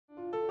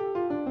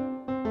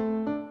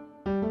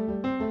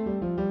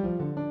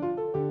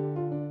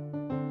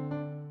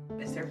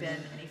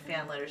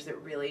fan letters that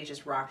really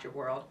just rocked your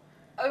world?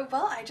 Oh,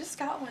 well, I just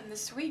got one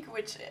this week,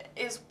 which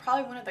is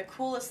probably one of the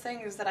coolest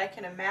things that I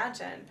can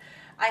imagine.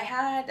 I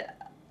had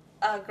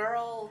a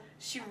girl,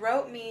 she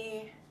wrote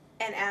me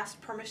and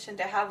asked permission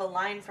to have a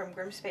line from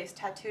Grimspace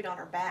tattooed on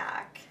her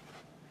back.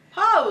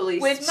 Holy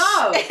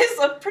smokes! Which is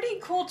a pretty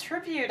cool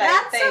tribute,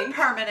 That's I think. a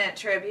permanent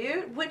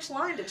tribute. Which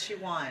line did she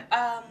want?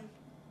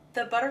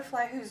 The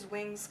butterfly whose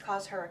wings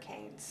cause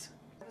hurricanes.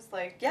 I was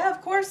like, yeah,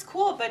 of course,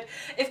 cool, but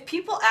if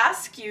people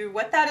ask you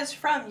what that is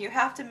from, you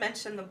have to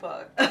mention the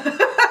book.